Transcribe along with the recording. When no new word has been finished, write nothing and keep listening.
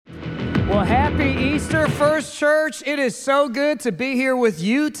Happy Easter, First Church. It is so good to be here with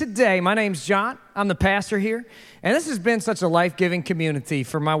you today. My name's John. I'm the pastor here. And this has been such a life-giving community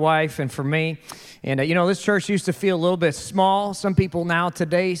for my wife and for me. And, this church used to feel a little bit small. Some people now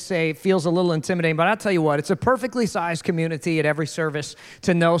today say it feels a little intimidating. But I'll tell you what, it's a perfectly sized community at every service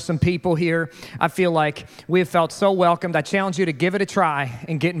to know some people here. I feel like we have felt so welcomed. I challenge you to give it a try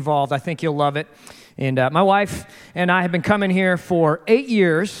and get involved. I think you'll love it. And my wife and I have been coming here for 8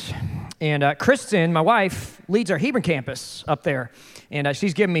 years. And Kristen, my wife, leads our Hebron campus up there. And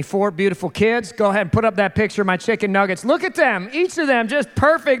she's given me 4 beautiful kids. Go ahead and put up that picture of my chicken nuggets. Look at them. Each of them just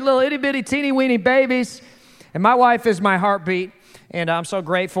perfect little itty-bitty, teeny-weeny babies. And my wife is my heartbeat. And I'm so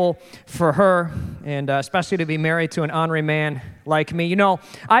grateful for her, and especially to be married to an honorary man like me.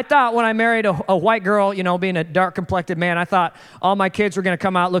 I thought when I married a white girl, being a dark-complected man, I thought all my kids were going to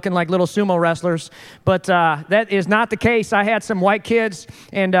come out looking like little sumo wrestlers. But that is not the case. I had some white kids,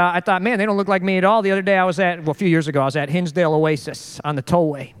 and I thought, man, they don't look like me at all. The other day a few years ago, I was at Hinsdale Oasis on the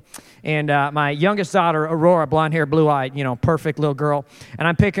tollway. And my youngest daughter, Aurora, blonde hair, blue-eyed, perfect little girl. And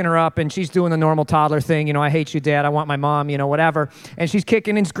I'm picking her up, and she's doing the normal toddler thing. I hate you, Dad. I want my mom, whatever. And she's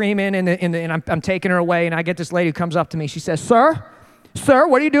kicking and screaming, and I'm taking her away. And I get this lady who comes up to me. She says, Sir,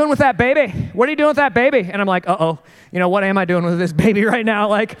 what are you doing with that baby? What are you doing with that baby? And I'm like, uh-oh. What am I doing with this baby right now?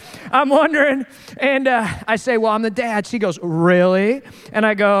 Like, I'm wondering. And I say, well, I'm the dad. She goes, really? And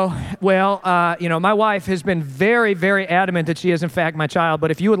I go, well, my wife has been very, very adamant that she is, in fact, my child. But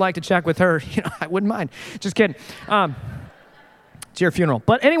if you would like to check with her, I wouldn't mind. Just kidding. It's your funeral.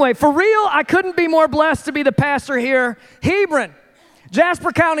 But anyway, for real, I couldn't be more blessed to be the pastor here. Hebron,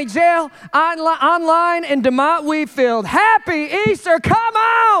 Jasper County Jail, online in DeMont Wheatfield. Happy Easter, come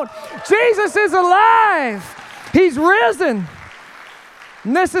on! Jesus is alive. He's risen.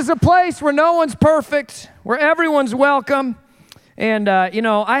 And this is a place where no one's perfect, where everyone's welcome. And,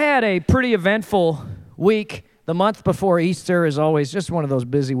 I had a pretty eventful week. The month before Easter is always just one of those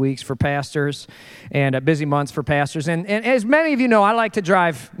busy weeks for pastors and busy months for pastors. And as many of you know, I like to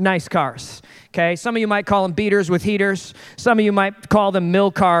drive nice cars, okay? Some of you might call them beaters with heaters. Some of you might call them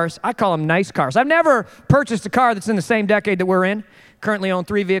mill cars. I call them nice cars. I've never purchased a car that's in the same decade that we're in. Currently own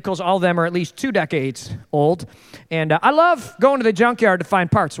 3 vehicles. All of them are at least 2 decades old. And I love going to the junkyard to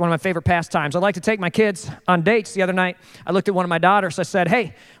find parts. One of my favorite pastimes. I like to take my kids on dates. The other night, I looked at one of my daughters. I said,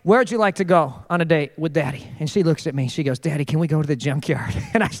 hey, where'd you like to go on a date with Daddy? And she looks at me. She goes, Daddy, can we go to the junkyard?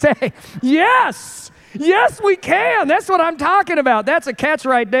 And I say, yes, we can. That's what I'm talking about. That's a catch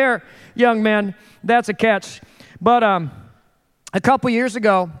right there, young men. That's a catch. But a couple years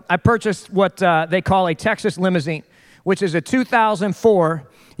ago, I purchased what they call a Texas limousine, which is a 2004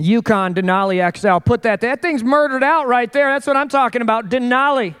 Yukon Denali XL. Put that thing's murdered out right there. That's what I'm talking about.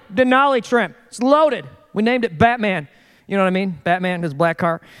 Denali trim. It's loaded. We named it Batman. You know what I mean? Batman, his black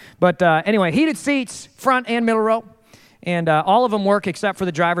car. But anyway, heated seats, front and middle row. And all of them work except for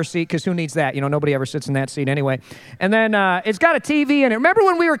the driver's seat, because who needs that? Nobody ever sits in that seat anyway. And then it's got a TV in it. Remember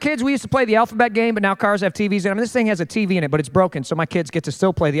when we were kids, we used to play the alphabet game, but now cars have TVs in them? This thing has a TV in it, but it's broken, so my kids get to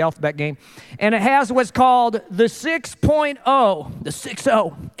still play the alphabet game. And it has what's called the 6.0, the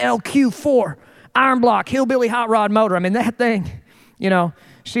 6.0 LQ4 iron block hillbilly hot rod motor. I mean, that thing,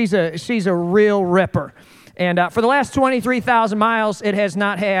 she's a real ripper. And for the last 23,000 miles, it has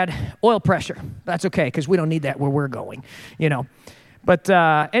not had oil pressure. That's okay, because we don't need that where we're going, But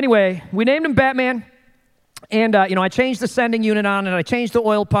anyway, we named him Batman. And, I changed the sending unit on it. I changed the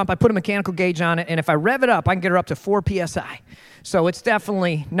oil pump. I put a mechanical gauge on it. And if I rev it up, I can get her up to 4 PSI. So it's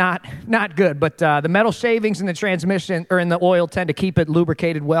definitely not good. But the metal shavings in the transmission or in the oil tend to keep it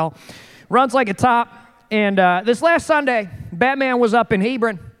lubricated well. Runs like a top. And this last Sunday, Batman was up in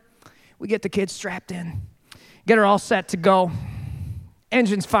Hebron. We get the kids strapped in. Get her all set to go.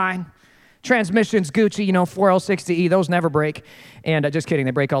 Engine's fine. Transmission's Gucci, 4L60E. Those never break. And just kidding,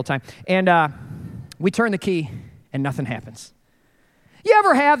 they break all the time. And we turn the key, and nothing happens. You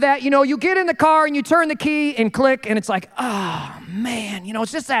ever have that? You get in the car, and you turn the key, and click, and it's like, oh, man.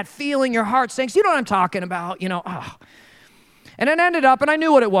 It's just that feeling. Your heart sinks. You know what I'm talking about. And it ended up, and I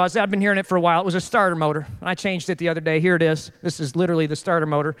knew what it was. I'd been hearing it for a while. It was a starter motor. And I changed it the other day. Here it is. This is literally the starter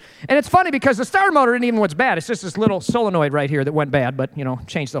motor. And it's funny because the starter motor isn't even what's bad. It's just this little solenoid right here that went bad. But,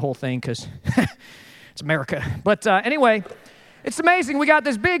 changed the whole thing because it's America. But anyway, it's amazing. We got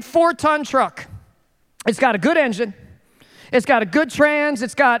this big 4-ton truck. It's got a good engine. It's got a good trans.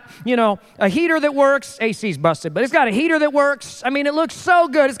 It's got, a heater that works. AC's busted, but it's got a heater that works. I mean, it looks so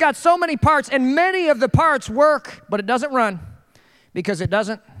good. It's got so many parts, and many of the parts work, but it doesn't run. Because it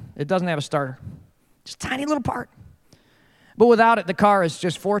doesn't have a starter. Just a tiny little part. But without it, the car is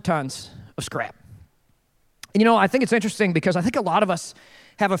just 4 tons of scrap. And I think it's interesting because I think a lot of us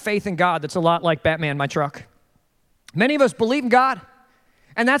have a faith in God that's a lot like Batman, my truck. Many of us believe in God,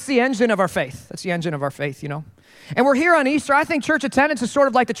 and that's the engine of our faith. That's the engine of our faith, you know. And we're here on Easter. I think church attendance is sort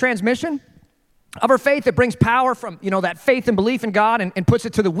of like the transmission of our faith that brings power from, you know, that faith and belief in God and puts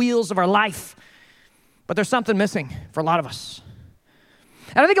it to the wheels of our life. But there's something missing for a lot of us.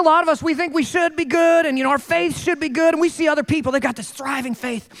 And I think a lot of us, we think we should be good and, you know, our faith should be good. And we see other people, they've got this thriving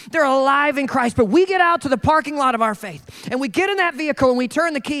faith. They're alive in Christ. But we get out to the parking lot of our faith and we get in that vehicle and we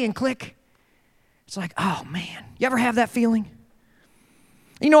turn the key and click. It's like, oh man, you ever have that feeling?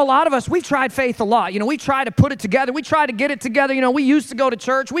 You know, a lot of us, we've tried faith a lot. You know, we try to put it together. We try to get it together. You know, we used to go to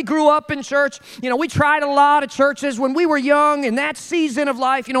church. We grew up in church. You know, we tried a lot of churches when we were young in that season of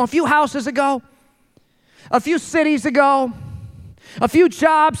life. You know, a few houses ago, a few cities ago, a few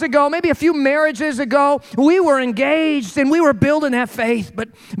jobs ago, maybe a few marriages ago, we were engaged and we were building that faith. But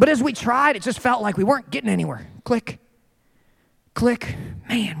as we tried, it just felt like we weren't getting anywhere. Click, click,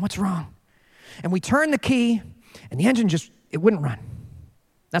 man, what's wrong? And we turned the key and the engine it wouldn't run.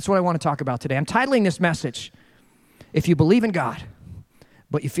 That's what I want to talk about today. I'm titling this message, If You Believe in God,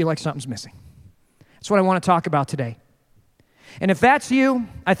 but you feel like something's missing. That's what I want to talk about today. And if that's you,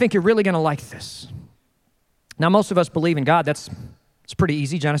 I think you're really going to like this. Now, most of us believe in God. It's pretty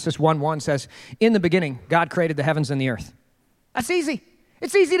easy. Genesis 1:1 says, in the beginning, God created the heavens and the earth. That's easy.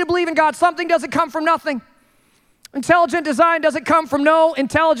 It's easy to believe in God. Something doesn't come from nothing. Intelligent design doesn't come from no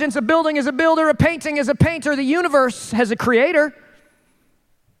intelligence. A building is a builder. A painting is a painter. The universe has a creator.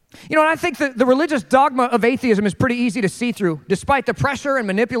 You know, and I think the religious dogma of atheism is pretty easy to see through. Despite the pressure and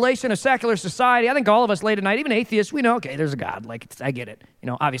manipulation of secular society, I think all of us late at night, even atheists, we know, okay, there's a God. Like, I get it, you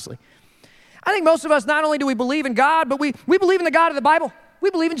know, obviously. I think most of us, not only do we believe in God, but we believe in the God of the Bible. We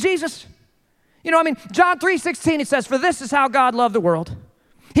believe in Jesus. You know, I mean, John 3:16, it says, for this is how God loved the world.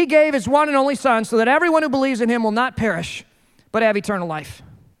 He gave his one and only Son so that everyone who believes in him will not perish, but have eternal life.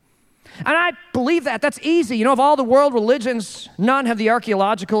 And I believe that. That's easy. You know, of all the world religions, none have the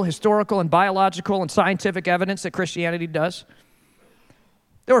archaeological, historical, and biological and scientific evidence that Christianity does.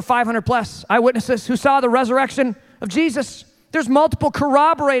 There were 500 plus eyewitnesses who saw the resurrection of Jesus. There's multiple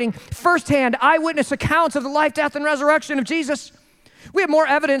corroborating, firsthand eyewitness accounts of the life, death, and resurrection of Jesus. We have more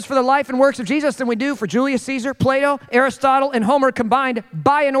evidence for the life and works of Jesus than we do for Julius Caesar, Plato, Aristotle, and Homer combined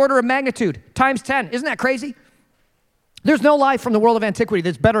by an order of magnitude, times 10. Isn't that crazy? There's no life from the world of antiquity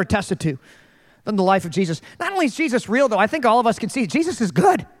that's better attested to than the life of Jesus. Not only is Jesus real, though, I think all of us can see Jesus is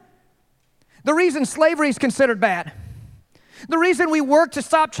good. The reason slavery is considered bad, the reason we work to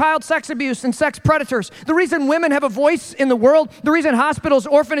stop child sex abuse and sex predators, the reason women have a voice in the world, the reason hospitals,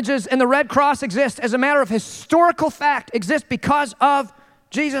 orphanages, and the Red Cross exist as a matter of historical fact exist because of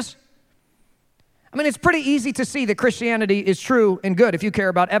Jesus. I mean, it's pretty easy to see that Christianity is true and good if you care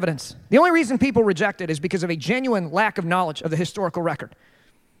about evidence. The only reason people reject it is because of a genuine lack of knowledge of the historical record.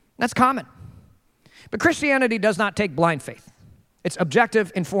 That's common. But Christianity does not take blind faith. It's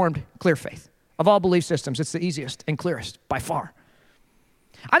objective, informed, clear faith. Of all belief systems, it's the easiest and clearest by far.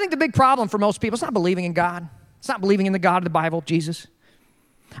 I think the big problem for most people is not believing in God. It's not believing in the God of the Bible, Jesus.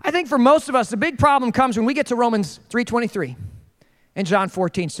 I think for most of us, the big problem comes when we get to Romans 3:23 and John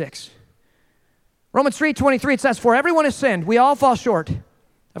 14:6. Romans 3:23, it says, for everyone has sinned. We all fall short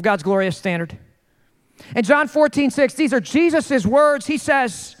of God's glorious standard. And John 14:6, these are Jesus' words. He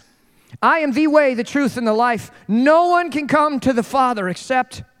says, I am the way, the truth, and the life. No one can come to the Father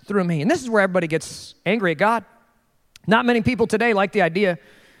except through me. And this is where everybody gets angry at God. Not many people today like the idea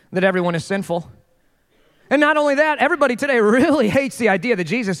that everyone is sinful. And not only that, everybody today really hates the idea that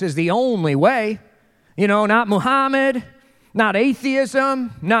Jesus is the only way. You know, not Muhammad, not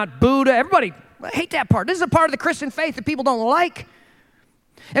atheism, not Buddha. Everybody hate that part. This is a part of the Christian faith that people don't like.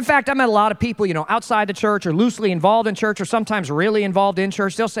 In fact, I met a lot of people, you know, outside the church or loosely involved in church or sometimes really involved in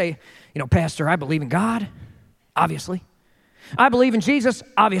church. They'll say, you know, Pastor, I believe in God, obviously. I believe in Jesus,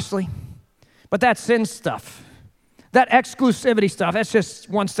 obviously. But that sin stuff, that exclusivity stuff, that's just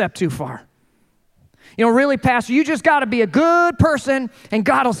one step too far. You know, really, Pastor, you just got to be a good person and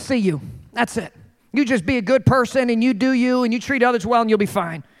God will see you. That's it. You just be a good person and you do you and you treat others well and you'll be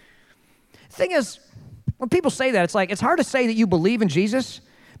fine. The thing is, when people say that, it's hard to say that you believe in Jesus,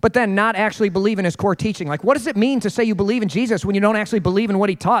 but then not actually believe in his core teaching. Like, what does it mean to say you believe in Jesus when you don't actually believe in what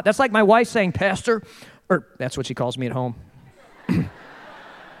he taught? That's like my wife saying, Pastor, or that's what she calls me at home.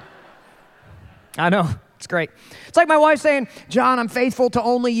 I know, it's great. It's like my wife saying, John, I'm faithful to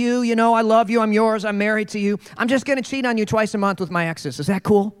only you. You know, I love you. I'm yours. I'm married to you. I'm just going to cheat on you twice a month with my exes. Is that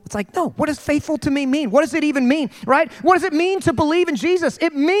cool? It's like, no, what does faithful to me mean? What does it even mean, right? What does it mean to believe in Jesus?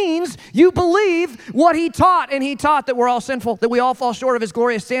 It means you believe what he taught. And he taught that we're all sinful, that we all fall short of his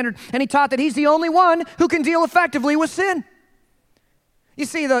glorious standard. And he taught that he's the only one who can deal effectively with sin. You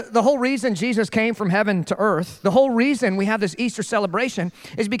see, the whole reason Jesus came from heaven to earth, the whole reason we have this Easter celebration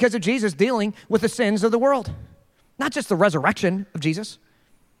is because of Jesus dealing with the sins of the world. Not just the resurrection of Jesus.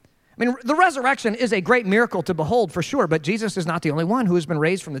 I mean, the resurrection is a great miracle to behold for sure, but Jesus is not the only one who has been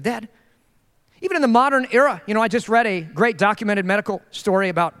raised from the dead. Even in the modern era, I just read a great documented medical story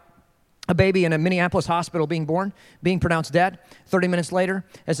about a baby in a Minneapolis hospital being born, being pronounced dead. 30 minutes later,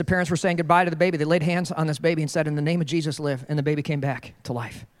 as the parents were saying goodbye to the baby, they laid hands on this baby and said, "In the name of Jesus, live," and the baby came back to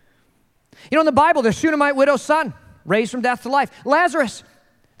life. In the Bible, the Shunammite widow's son, raised from death to life. Lazarus,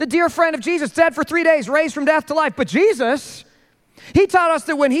 the dear friend of Jesus, dead for 3 days, raised from death to life. But Jesus, he taught us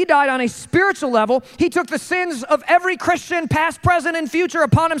that when he died on a spiritual level, he took the sins of every Christian, past, present, and future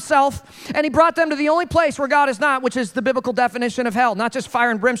upon himself, and he brought them to the only place where God is not, which is the biblical definition of hell. Not just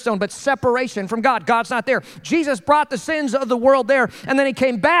fire and brimstone, but separation from God. God's not there. Jesus brought the sins of the world there, and then he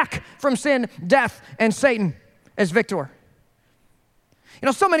came back from sin, death, and Satan as victor.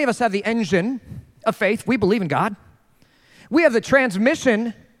 So many of us have the engine of faith. We believe in God. We have the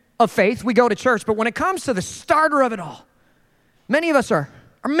transmission of faith. We go to church, but when it comes to the starter of it all, many of us are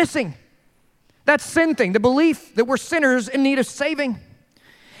missing that sin thing, the belief that we're sinners in need of saving.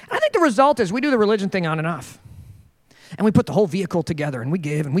 And I think the result is we do the religion thing on and off. And we put the whole vehicle together, and we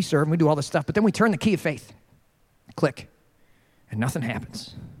give, and we serve, and we do all this stuff, but then we turn the key of faith. Click. And nothing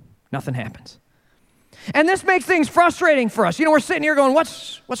happens. Nothing happens. And this makes things frustrating for us. We're sitting here going,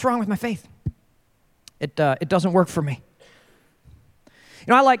 what's wrong with my faith? It doesn't work for me.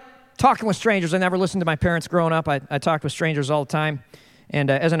 I like talking with strangers. I never listened to my parents growing up. I talked with strangers all the time. And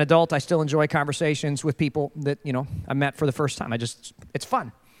as an adult, I still enjoy conversations with people that, I met for the first time. It's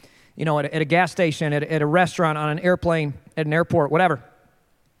fun. At a gas station, at a restaurant, on an airplane, at an airport, whatever.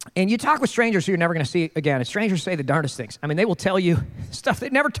 And you talk with strangers who you're never going to see again. And strangers say the darndest things. I mean, they will tell you stuff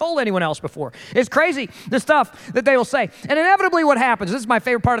they've never told anyone else before. It's crazy, the stuff that they will say. And inevitably what happens, this is my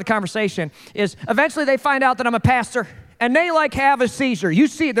favorite part of the conversation, is eventually they find out that I'm a pastor. And they have a seizure. You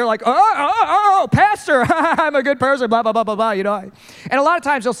see it, they're like, oh, pastor, I'm a good person, blah, blah, blah, blah, blah, And a lot of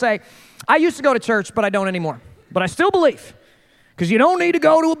times they'll say, I used to go to church, but I don't anymore. But I still believe, because you don't need to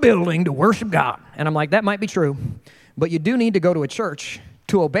go to a building to worship God. And I'm like, that might be true, but you do need to go to a church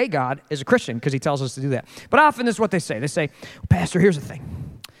to obey God as a Christian, because he tells us to do that. But often this is what they say. They say, Pastor, here's the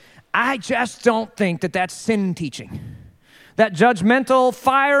thing. I just don't think that that's sin teaching. That judgmental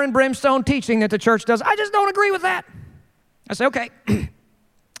fire and brimstone teaching that the church does, I just don't agree with that. I say, okay,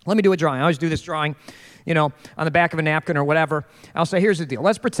 let me do a drawing. I always do this drawing, on the back of a napkin or whatever. I'll say, here's the deal.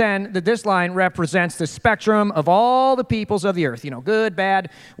 Let's pretend that this line represents the spectrum of all the peoples of the earth, good, bad,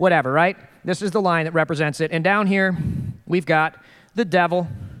 whatever, right? This is the line that represents it. And down here, we've got the devil,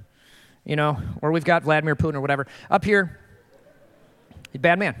 or we've got Vladimir Putin or whatever. Up here,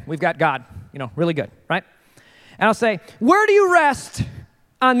 bad man. We've got God, really good, right? And I'll say, where do you rest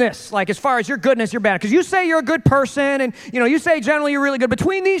on this, like as far as your goodness, your bad? Because you say you're a good person, and you say generally you're really good.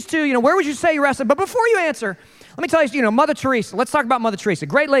 Between these two, where would you say you rested? But before you answer, let me tell you, Mother Teresa. Let's talk about Mother Teresa,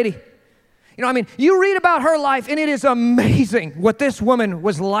 great lady. You read about her life, and it is amazing what this woman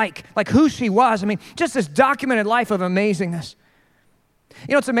was like who she was. Just this documented life of amazingness.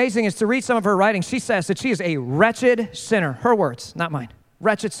 What's amazing is to read some of her writings. She says that she is a wretched sinner. Her words, not mine.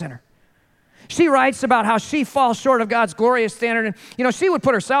 Wretched sinner. She writes about how she falls short of God's glorious standard. And, she would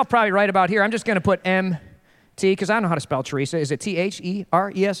put herself probably right about here. I'm just going to put M-T, because I don't know how to spell Teresa. Is it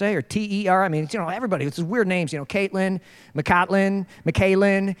T-H-E-R-E-S-A or T-E-R? Everybody with these weird names, Caitlin, McCatlin,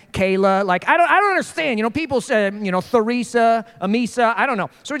 Michaelin, Kayla. I don't understand. People say, Theresa, Amisa. I don't know.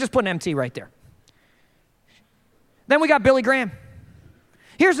 So we just put an M-T right there. Then we got Billy Graham.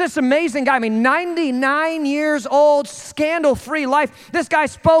 Here's this amazing guy, 99 years old, scandal-free life. This guy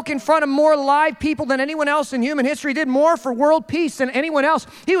spoke in front of more live people than anyone else in human history, did more for world peace than anyone else.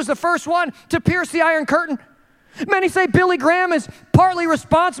 He was the first one to pierce the Iron Curtain. Many say Billy Graham is partly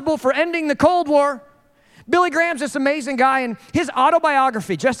responsible for ending the Cold War. Billy Graham's this amazing guy, and his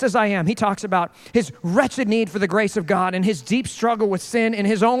autobiography, Just As I Am, he talks about his wretched need for the grace of God and his deep struggle with sin in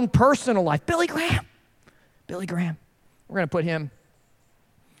his own personal life. Billy Graham. We're going to put him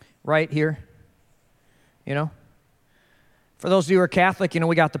right here, For those of you who are Catholic,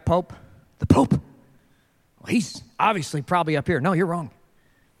 we got the Pope. The Pope? Well, he's obviously probably up here. No, you're wrong.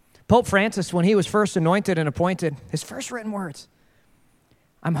 Pope Francis, when he was first anointed and appointed, his first written words,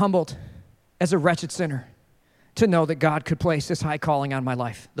 I'm humbled as a wretched sinner to know that God could place this high calling on my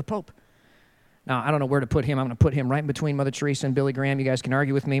life. The Pope. Now, I don't know where to put him. I'm going to put him right in between Mother Teresa and Billy Graham. You guys can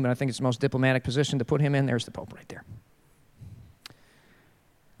argue with me, but I think it's the most diplomatic position to put him in. There's the Pope right there.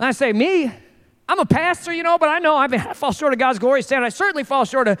 And I say, me, I'm a pastor, but I know I fall short of God's glorious standard. I certainly fall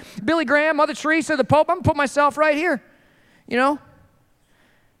short of Billy Graham, Mother Teresa, the Pope. I'm going to put myself right here,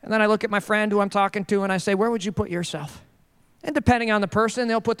 And then I look at my friend who I'm talking to and I say, where would you put yourself? And depending on the person,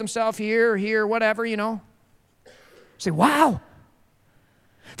 they'll put themselves here or here, whatever, you know. Say, wow.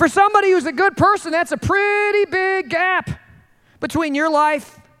 For somebody who's a good person, that's a pretty big gap between your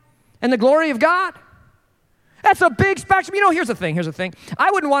life and the glory of God. That's a big spectrum. You know, here's the thing.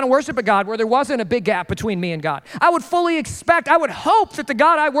 I wouldn't want to worship a God where there wasn't a big gap between me and God. I would hope that the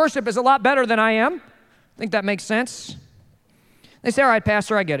God I worship is a lot better than I am. I think that makes sense. They say, all right,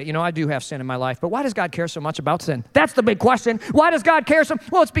 Pastor, I get it. You know, I do have sin in my life, but why does God care so much about sin? That's the big question. Why does God care so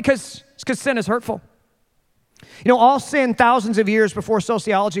much? Well, it's because sin is hurtful. You know, all sin thousands of years before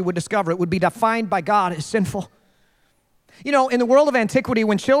sociology would discover it would be defined by God as sinful. You know, in the world of antiquity,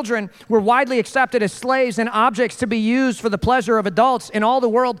 when children were widely accepted as slaves and objects to be used for the pleasure of adults in all the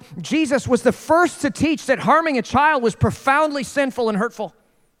world, Jesus was the first to teach that harming a child was profoundly sinful and hurtful.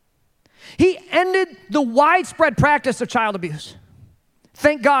 He ended the widespread practice of child abuse.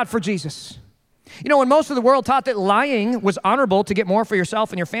 Thank God for Jesus. You know, when most of the world taught that lying was honorable to get more for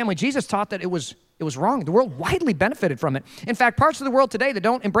yourself and your family, Jesus taught that it was wrong. The world widely benefited from it. In fact, parts of the world today that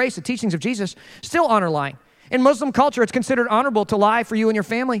don't embrace the teachings of Jesus still honor lying. In Muslim culture, it's considered honorable to lie for you and your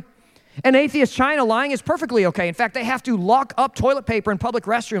family. In atheist China, lying is perfectly okay. In fact, they have to lock up toilet paper in public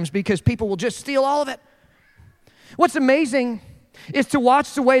restrooms because people will just steal all of it. What's amazing is to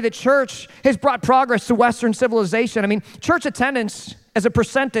watch the way that church has brought progress to Western civilization. I mean, church attendance as a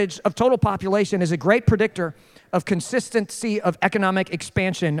percentage of total population is a great predictor of consistency of economic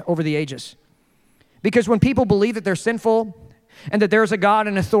expansion over the ages. Because when people believe that they're sinful and that there's a God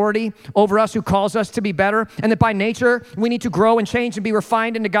and authority over us who calls us to be better and that by nature we need to grow and change and be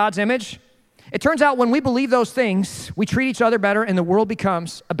refined into God's image, it turns out when we believe those things, we treat each other better and the world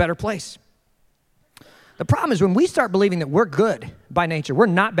becomes a better place. The problem is when we start believing that we're good by nature, we're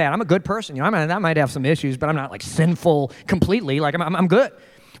not bad. I'm a good person. You know, I might have some issues, but I'm not like sinful completely. Like I'm good.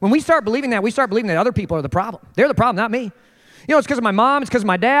 When we start believing that, we start believing that other people are the problem. They're the problem, not me. You know, it's because of my mom, it's because of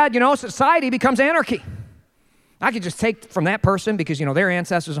my dad. You know, society becomes anarchy. I could just take from that person because, you know, their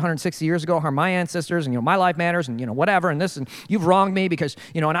ancestors 160 years ago harmed my ancestors and, you know, my life matters and, you know, whatever and this and you've wronged me because,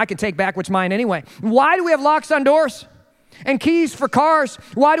 you know, and I can take back what's mine anyway. Why do we have locks on doors and keys for cars?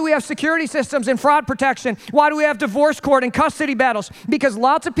 Why do we have security systems and fraud protection? Why do we have divorce court and custody battles? Because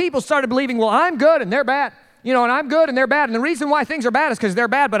lots of people started believing, well, I'm good and they're bad. You know, and I'm good and they're bad. And the reason why things are bad is because they're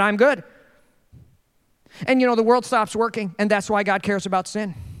bad, but I'm good. And, you know, the world stops working, and that's why God cares about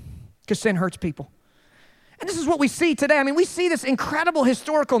sin, because sin hurts people. And this is what we see today. I mean, we see this incredible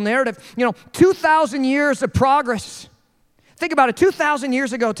historical narrative, 2,000 years of progress. Think about it. 2,000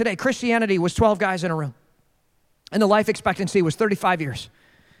 years ago today, Christianity was 12 guys in a room, and the life expectancy was 35 years.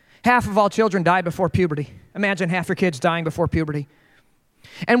 Half of all children died before puberty. Imagine half your kids dying before puberty.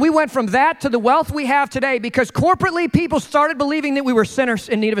 And we went from that to the wealth we have today because corporately people started believing that we were sinners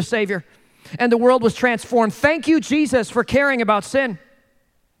in need of a Savior. And the world was transformed. Thank you, Jesus, for caring about sin.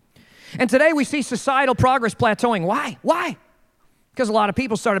 And today we see societal progress plateauing. Why? Because a lot of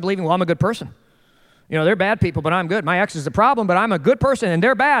people started believing, well, I'm a good person. You know, they're bad people, but I'm good. My ex is the problem, but I'm a good person, and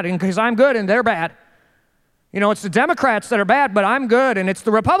they're bad, and because I'm good, and they're bad. You know, it's the Democrats that are bad, but I'm good, and it's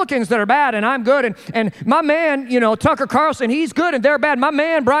the Republicans that are bad, and I'm good, and my man, you know, Tucker Carlson, he's good, and they're bad. My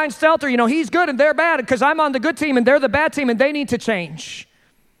man, Brian Stelter, you know, he's good, and they're bad, because I'm on the good team, and they're the bad team, and they need to change.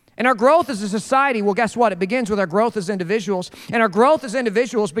 And our growth as a society, well, guess what? It begins with our growth as individuals. And our growth as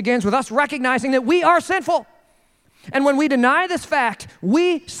individuals begins with us recognizing that we are sinful. And when we deny this fact,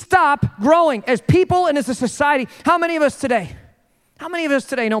 we stop growing as people and as a society. How many of us today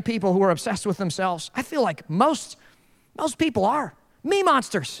know people who are obsessed with themselves? I feel like most people are. Me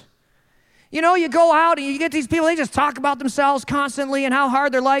monsters. You know, you go out and you get these people, they just talk about themselves constantly and how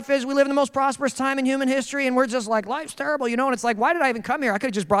hard their life is. We live in the most prosperous time in human history, and we're just like, life's terrible, you know? And it's like, why did I even come here? I could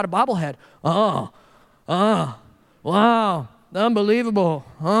have just brought a bobblehead. Wow, unbelievable.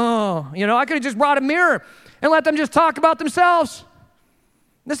 You know, I could have just brought a mirror and let them just talk about themselves.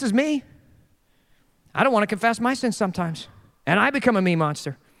 This is me. I don't want to confess my sins sometimes, and I become a me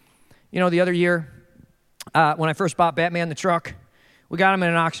monster. You know, the other year, when I first bought Batman the truck, we got him at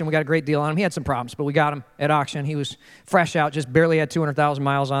an auction. We got a great deal on him. He had some problems, but we got him at auction. He was fresh out, just barely had 200,000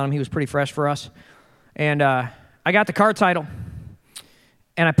 miles on him. He was pretty fresh for us. And I got the car title,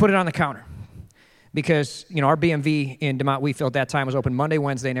 and I put it on the counter because, you know, our BMV in DeMont-Wheatfield at that time was open Monday,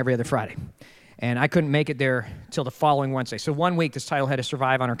 Wednesday, and every other Friday. And I couldn't make it there till the following Wednesday. So 1 week, this title had to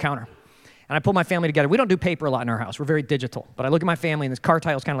survive on our counter. And I pulled my family together. We don't do paper a lot in our house. We're very digital. But I look at my family, and this car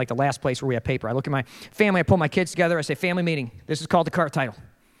title is kind of like the last place where we have paper. I look at my family, I pull my kids together, I say, family meeting. This is called the car title.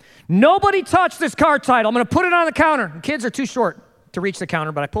 Nobody touch this car title. I'm going to put it on the counter. The kids are too short to reach the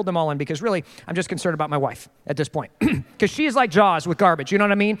counter, but I pulled them all in because really, I'm just concerned about my wife at this point. Because she is like Jaws with garbage, you know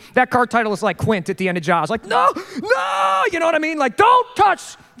what I mean? That car title is like Quint at the end of Jaws. Like, no, you know what I mean? Like, don't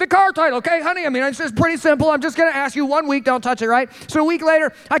touch the car title, okay, honey? I mean, it's just pretty simple. I'm just going to ask you 1 week, don't touch it, right? So a week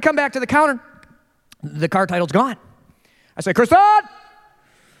later, I come back to the counter. The car title's gone. I say, Kristen,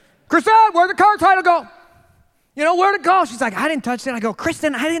 where'd the car title go? You know, where'd it go? She's like, I didn't touch it. I go,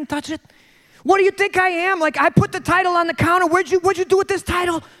 Kristen, I didn't touch it. What do you think I am? Like, I put the title on the counter. What'd you do with this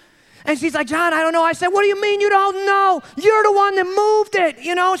title? And she's like, John, I don't know. I said, what do you mean you don't know? You're the one that moved it,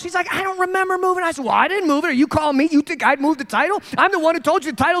 you know? She's like, I don't remember moving it. I said, well, I didn't move it. Are you calling me? You think I'd move the title? I'm the one who told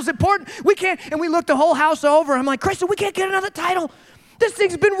you the title's important. We can't. And we looked the whole house over. I'm like, Kristen, we can't get another title. This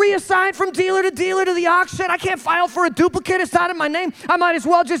thing's been reassigned from dealer to the auction. I can't file for a duplicate. It's not in my name. I might as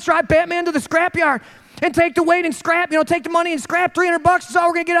well just drive Batman to the scrapyard and take the weight and scrap, take the money and scrap. $300 is all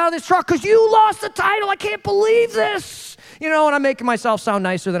we're going to get out of this truck because you lost the title. I can't believe this. And I'm making myself sound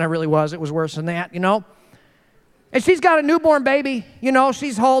nicer than I really was. It was worse than that, And she's got a newborn baby,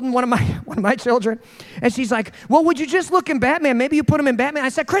 she's holding one of my children. And she's like, well, would you just look in Batman? Maybe you put him in Batman. I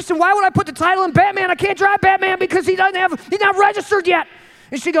said, Kristen, why would I put the title in Batman? I can't drive Batman because he's not registered yet.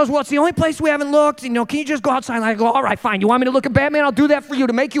 And she goes, well, it's the only place we haven't looked. Can you just go outside? And I go, all right, fine. You want me to look at Batman? I'll do that for you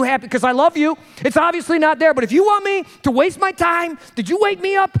to make you happy because I love you. It's obviously not there. But if you want me to waste my time, did you wake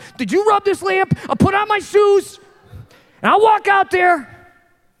me up? Did you rub this lamp? I'll put on my shoes. And I'll walk out there.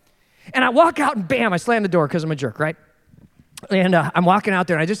 And I walk out and bam, I slam the door because I'm a jerk, right? And I'm walking out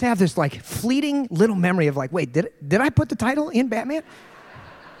there and I just have this like fleeting little memory of like, wait, did I put the title in Batman?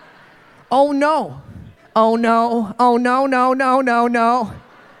 Oh no. Oh no. Oh no, no, no, no, no.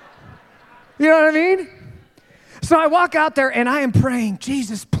 You know what I mean? So I walk out there and I am praying,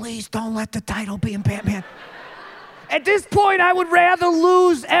 Jesus, please don't let the title be in Batman. At this point, I would rather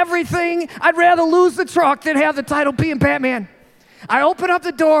lose everything. I'd rather lose the truck than have the title be in Batman. I open up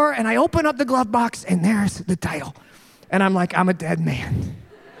the door and I open up the glove box and there's the title. And I'm like, I'm a dead man.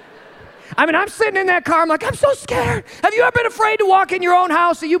 I mean, I'm sitting in that car. I'm like, I'm so scared. Have you ever been afraid to walk in your own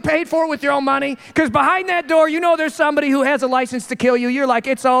house that you paid for with your own money? Because behind that door, there's somebody who has a license to kill you. You're like,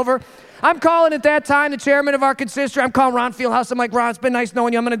 it's over. I'm calling at that time the chairman of our consistory. I'm calling Ron Fieldhouse. I'm like, Ron, it's been nice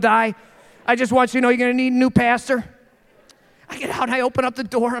knowing you. I'm going to die. I just want you to know you're going to need a new pastor. I get out and I open up the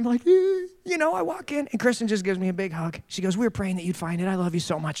door. I'm like, I walk in. And Kristen just gives me a big hug. She goes, we were praying that you'd find it. I love you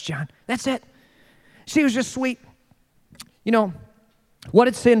so much, John. That's it. She was just sweet. What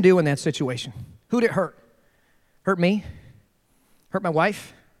did sin do in that situation? Who did it hurt? Hurt me? Hurt my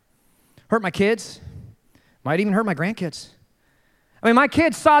wife? Hurt my kids? Might even hurt my grandkids. I mean, my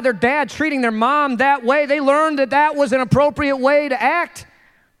kids saw their dad treating their mom that way. They learned that that was an appropriate way to act.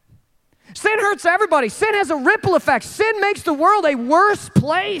 Sin hurts everybody. Sin has a ripple effect. Sin makes the world a worse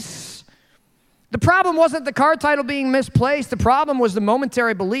place. The problem wasn't the car title being misplaced. The problem was the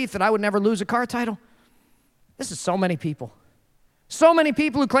momentary belief that I would never lose a car title. This is so many people. So many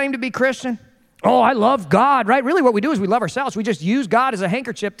people who claim to be Christian. Oh, I love God, right? Really what we do is we love ourselves. We just use God as a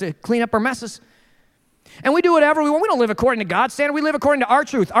handkerchief to clean up our messes. And we do whatever we want. We don't live according to God's standard. We live according to our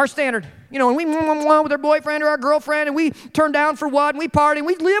truth, our standard. And we with our boyfriend or our girlfriend, and we turn down for what, and we party, and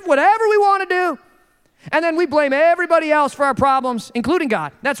we live whatever we want to do. And then we blame everybody else for our problems, including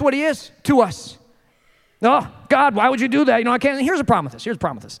God. That's what he is to us. Oh, God, why would you do that? I can't. Here's the problem with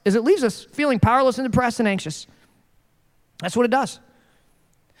this. Is it leaves us feeling powerless and depressed and anxious. That's what it does.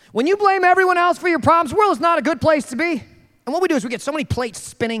 When you blame everyone else for your problems, the world is not a good place to be. And what we do is we get so many plates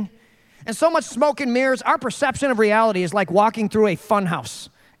spinning and so much smoke and mirrors. Our perception of reality is like walking through a fun house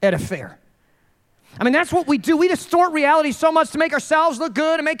at a fair. I mean, that's what we do. We distort reality so much to make ourselves look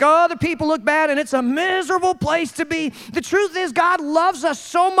good and make other people look bad, and it's a miserable place to be. The truth is God loves us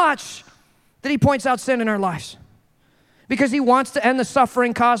so much that he points out sin in our lives. Because he wants to end the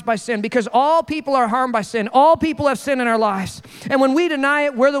suffering caused by sin. Because all people are harmed by sin. All people have sin in our lives. And when we deny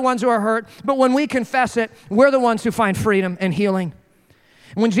it, we're the ones who are hurt. But when we confess it, we're the ones who find freedom and healing.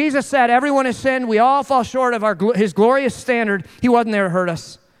 When Jesus said, everyone has sinned, we all fall short of his glorious standard, he wasn't there to hurt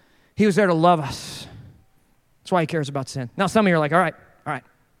us. He was there to love us. That's why he cares about sin. Now, some of you are like, all right.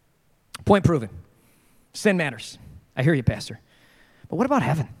 Point proven. Sin matters. I hear you, Pastor. But what about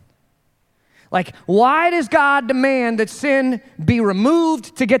heaven? Like, why does God demand that sin be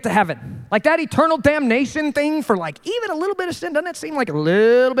removed to get to heaven? Like that eternal damnation thing for like even a little bit of sin, doesn't that seem like a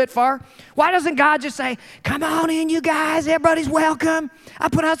little bit far? Why doesn't God just say, come on in, you guys, everybody's welcome. I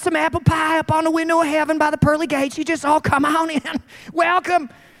put out some apple pie up on the window of heaven by the pearly gates. You just all come on in, welcome.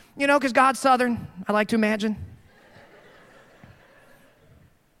 Because God's Southern, I like to imagine.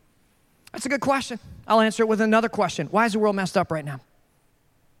 That's a good question. I'll answer it with another question. Why is the world messed up right now?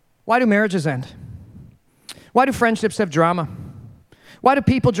 Why do marriages end? Why do friendships have drama? Why do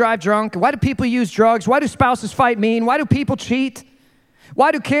people drive drunk? Why do people use drugs? Why do spouses fight mean? Why do people cheat?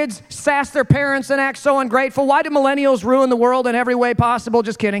 Why do kids sass their parents and act so ungrateful? Why do millennials ruin the world in every way possible?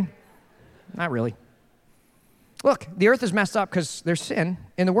 Just kidding. Not really. Look, the earth is messed up because there's sin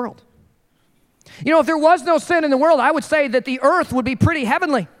in the world. You know, if there was no sin in the world, I would say that the earth would be pretty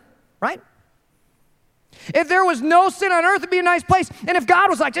heavenly, right? If there was no sin on earth, it'd be a nice place. And if God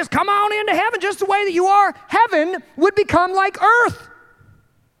was like, just come on into heaven just the way that you are, heaven would become like earth,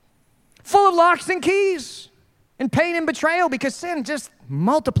 full of locks and keys and pain and betrayal, because sin just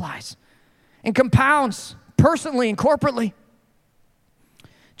multiplies and compounds personally and corporately.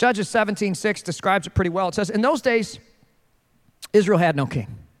 Judges 17:6 describes it pretty well. It says, in those days, Israel had no king.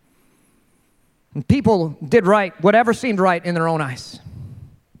 And people did right, whatever seemed right in their own eyes.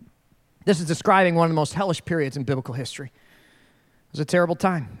 This is describing one of the most hellish periods in biblical history. It was a terrible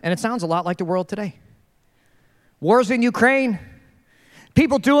time, and it sounds a lot like the world today. Wars in Ukraine,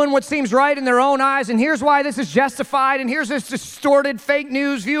 people doing what seems right in their own eyes, and here's why this is justified, and here's this distorted fake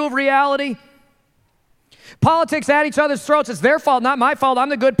news view of reality. Politics at each other's throats. It's their fault, not my fault. I'm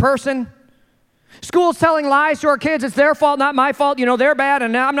the good person. Schools telling lies to our kids. It's their fault, not my fault. You know, they're bad,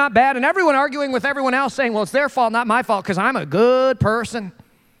 and I'm not bad. And everyone arguing with everyone else saying, well, it's their fault, not my fault, because I'm a good person.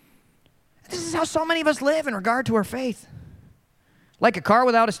 This is how so many of us live in regard to our faith. Like a car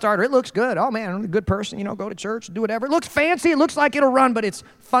without a starter. It looks good. Oh, man, I'm a good person. You know, go to church, do whatever. It looks fancy. It looks like it'll run, but it's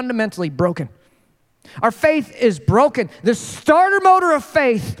fundamentally broken. Our faith is broken. The starter motor of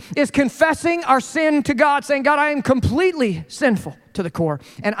faith is confessing our sin to God, saying, God, I am completely sinful to the core,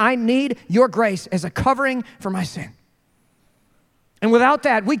 and I need your grace as a covering for my sin. And without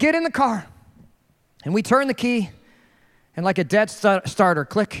that, we get in the car, and we turn the key, and like a dead starter,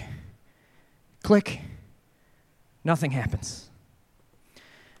 click, click, nothing happens.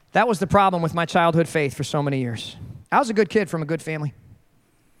 That was the problem with my childhood faith for so many years. I was a good kid from a good family.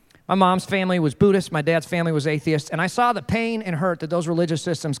 My mom's family was Buddhist. My dad's family was atheist. And I saw the pain and hurt that those religious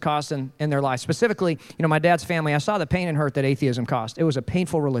systems caused in their lives. Specifically, you know, my dad's family, I saw the pain and hurt that atheism caused. It was a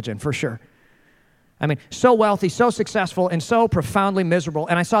painful religion, for sure. I mean, so wealthy, so successful, and so profoundly miserable.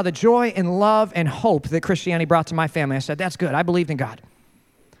 And I saw the joy and love and hope that Christianity brought to my family. I said, that's good. I believed in God.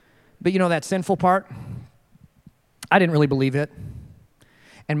 But you know that sinful part? I didn't really believe it.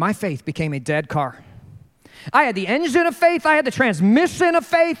 And my faith became a dead car. I had the engine of faith, I had the transmission of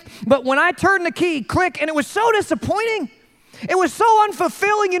faith, but when I turned the key, click, and it was so disappointing. It was so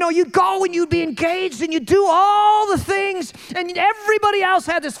unfulfilling. You know, you'd go and you'd be engaged and you'd do all the things, and everybody else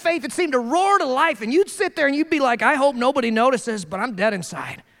had this faith that seemed to roar to life, and you'd sit there and you'd be like, I hope nobody notices, but I'm dead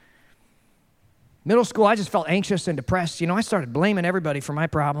inside. Middle school, I just felt anxious and depressed. You know, I started blaming everybody for my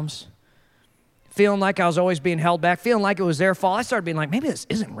problems. Feeling like I was always being held back, feeling like it was their fault. I started being like, maybe this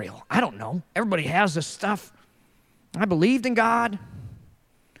isn't real. I don't know. Everybody has this stuff. I believed in God.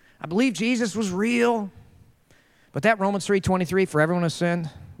 I believed Jesus was real. But that Romans 3:23, for everyone has sinned,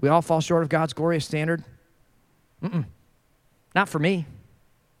 we all fall short of God's glorious standard. Not for me.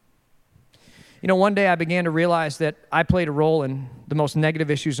 You know, one day I began to realize that I played a role in the most negative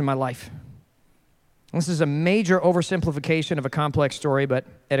issues in my life. This is a major oversimplification of a complex story, but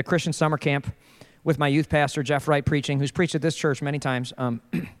at a Christian summer camp with my youth pastor, Jeff Wright, preaching, who's preached at this church many times, I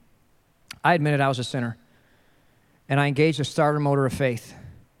admitted I was a sinner. And I engaged a starter motor of faith.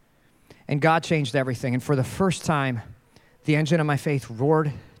 And God changed everything. And for the first time, the engine of my faith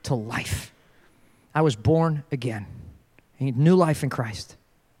roared to life. I was born again. And new life in Christ.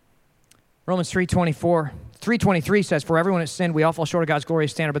 Romans 3:23 says, for everyone has sinned, we all fall short of God's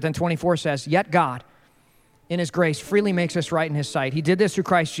glorious standard. But then 24 says, yet God, in his grace, freely makes us right in his sight. He did this through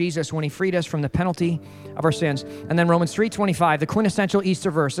Christ Jesus when he freed us from the penalty of our sins. And then Romans 3:25, the quintessential Easter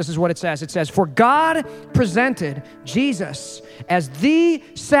verse, this is what it says. It says, for God presented Jesus as the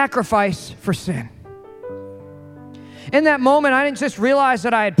sacrifice for sin. In that moment, I didn't just realize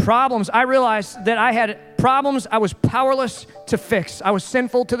that I had problems. I realized that I had problems I was powerless to fix. I was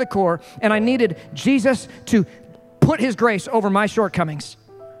sinful to the core, and I needed Jesus to put his grace over my shortcomings.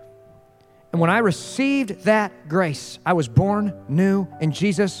 And when I received that grace, I was born new in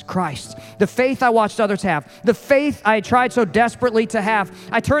Jesus Christ. The faith I watched others have, the faith I tried so desperately to have.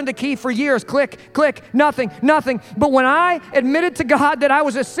 I turned the key for years, click, click, nothing, nothing. But when I admitted to God that I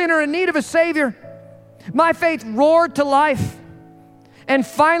was a sinner in need of a Savior, my faith roared to life. And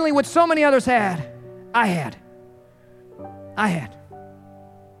finally, what so many others had, I had. I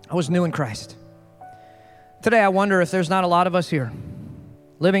was new in Christ. Today, I wonder if there's not a lot of us here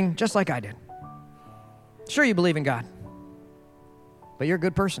living just like I did. Sure, you believe in God, but you're a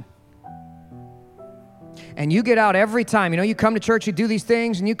good person. and you get out every time. You know, you come to church, you do these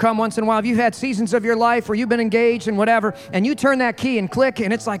things, and you come once in a while. If you've had seasons of your life where you've been engaged and whatever, and you turn that key and click,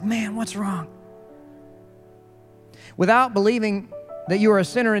 and it's like, man, what's wrong? Without believing that you are a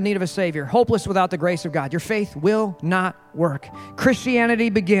sinner in need of a Savior, hopeless without the grace of God, your faith will not work. Christianity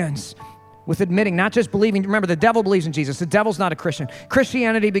begins with admitting, not just believing. Remember, the devil believes in Jesus. The devil's not a Christian.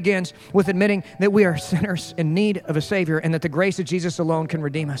 Christianity begins with admitting that we are sinners in need of a Savior and that the grace of Jesus alone can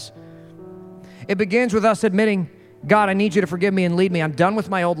redeem us. It begins with us admitting, God, I need you to forgive me and lead me. I'm done with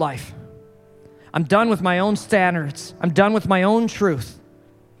my old life. I'm done with my own standards. I'm done with my own truth.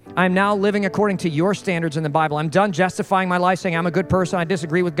 I'm now living according to your standards in the Bible. I'm done justifying my life, saying I'm a good person. I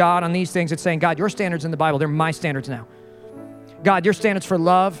disagree with God on these things. It's saying, God, your standards in the Bible, they're my standards now. God, your standards for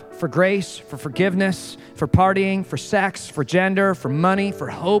love, for grace, for forgiveness, for partying, for sex, for gender, for money, for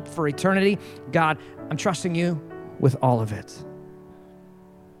hope, for eternity. God, I'm trusting you with all of it.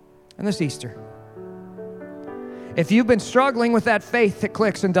 And this Easter, if you've been struggling with that faith that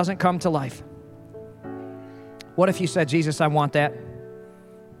clicks and doesn't come to life, what if you said, Jesus, I want that?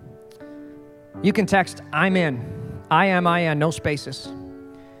 You can text, I'm in, I-M-I-N, no spaces,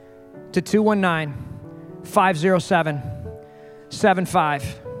 to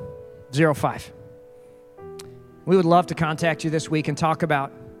 219-507-7505. We would love to contact you this week and talk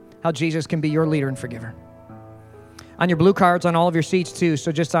about how Jesus can be your leader and forgiver. On your blue cards on all of your seats too,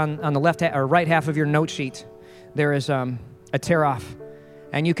 so just on the left or right half of your note sheet, there is a tear off,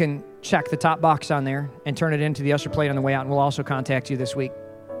 and you can check the top box on there and turn it into the usher plate on the way out, and we'll also contact you this week.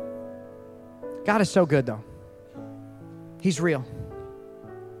 God is so good, though. He's real.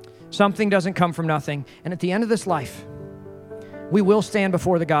 Something doesn't come from nothing. And at the end of this life, we will stand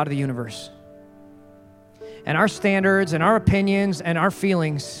before the God of the universe. And our standards and our opinions and our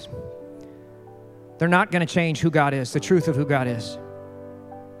feelings, they're not going to change who God is, the truth of who God is.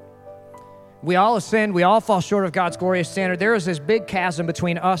 We all have sinned. We all fall short of God's glorious standard. There is this big chasm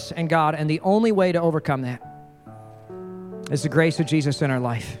between us and God, and the only way to overcome that is the grace of Jesus in our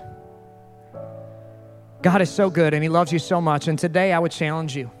life. God is so good, and he loves you so much. And today I would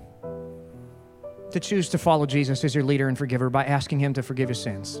challenge you to choose to follow Jesus as your leader and forgiver by asking him to forgive your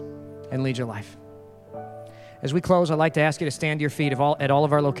sins and lead your life. As we close, I'd like to ask you to stand to your feet at all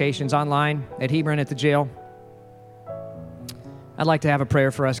of our locations, online, at Hebron, at the jail. I'd like to have a prayer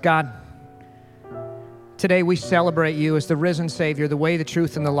for us. God, today we celebrate you as the risen Savior, the way, the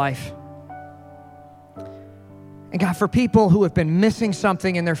truth, and the life. And God, for people who have been missing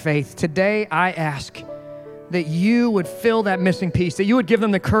something in their faith, today I ask that you would fill that missing piece, that you would give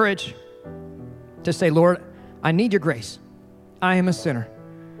them the courage to say, Lord, I need your grace. I am a sinner,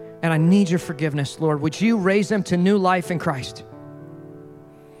 and I need your forgiveness, Lord. Would you raise them to new life in Christ?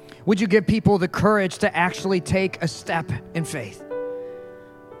 Would you give people the courage to actually take a step in faith?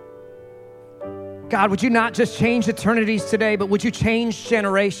 God, would you not just change eternities today, but would you change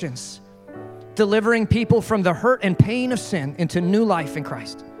generations, delivering people from the hurt and pain of sin into new life in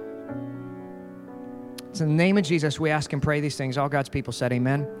Christ? It's in the name of Jesus we ask and pray these things. All God's people said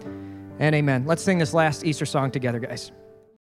amen and amen. Let's sing this last Easter song together, guys.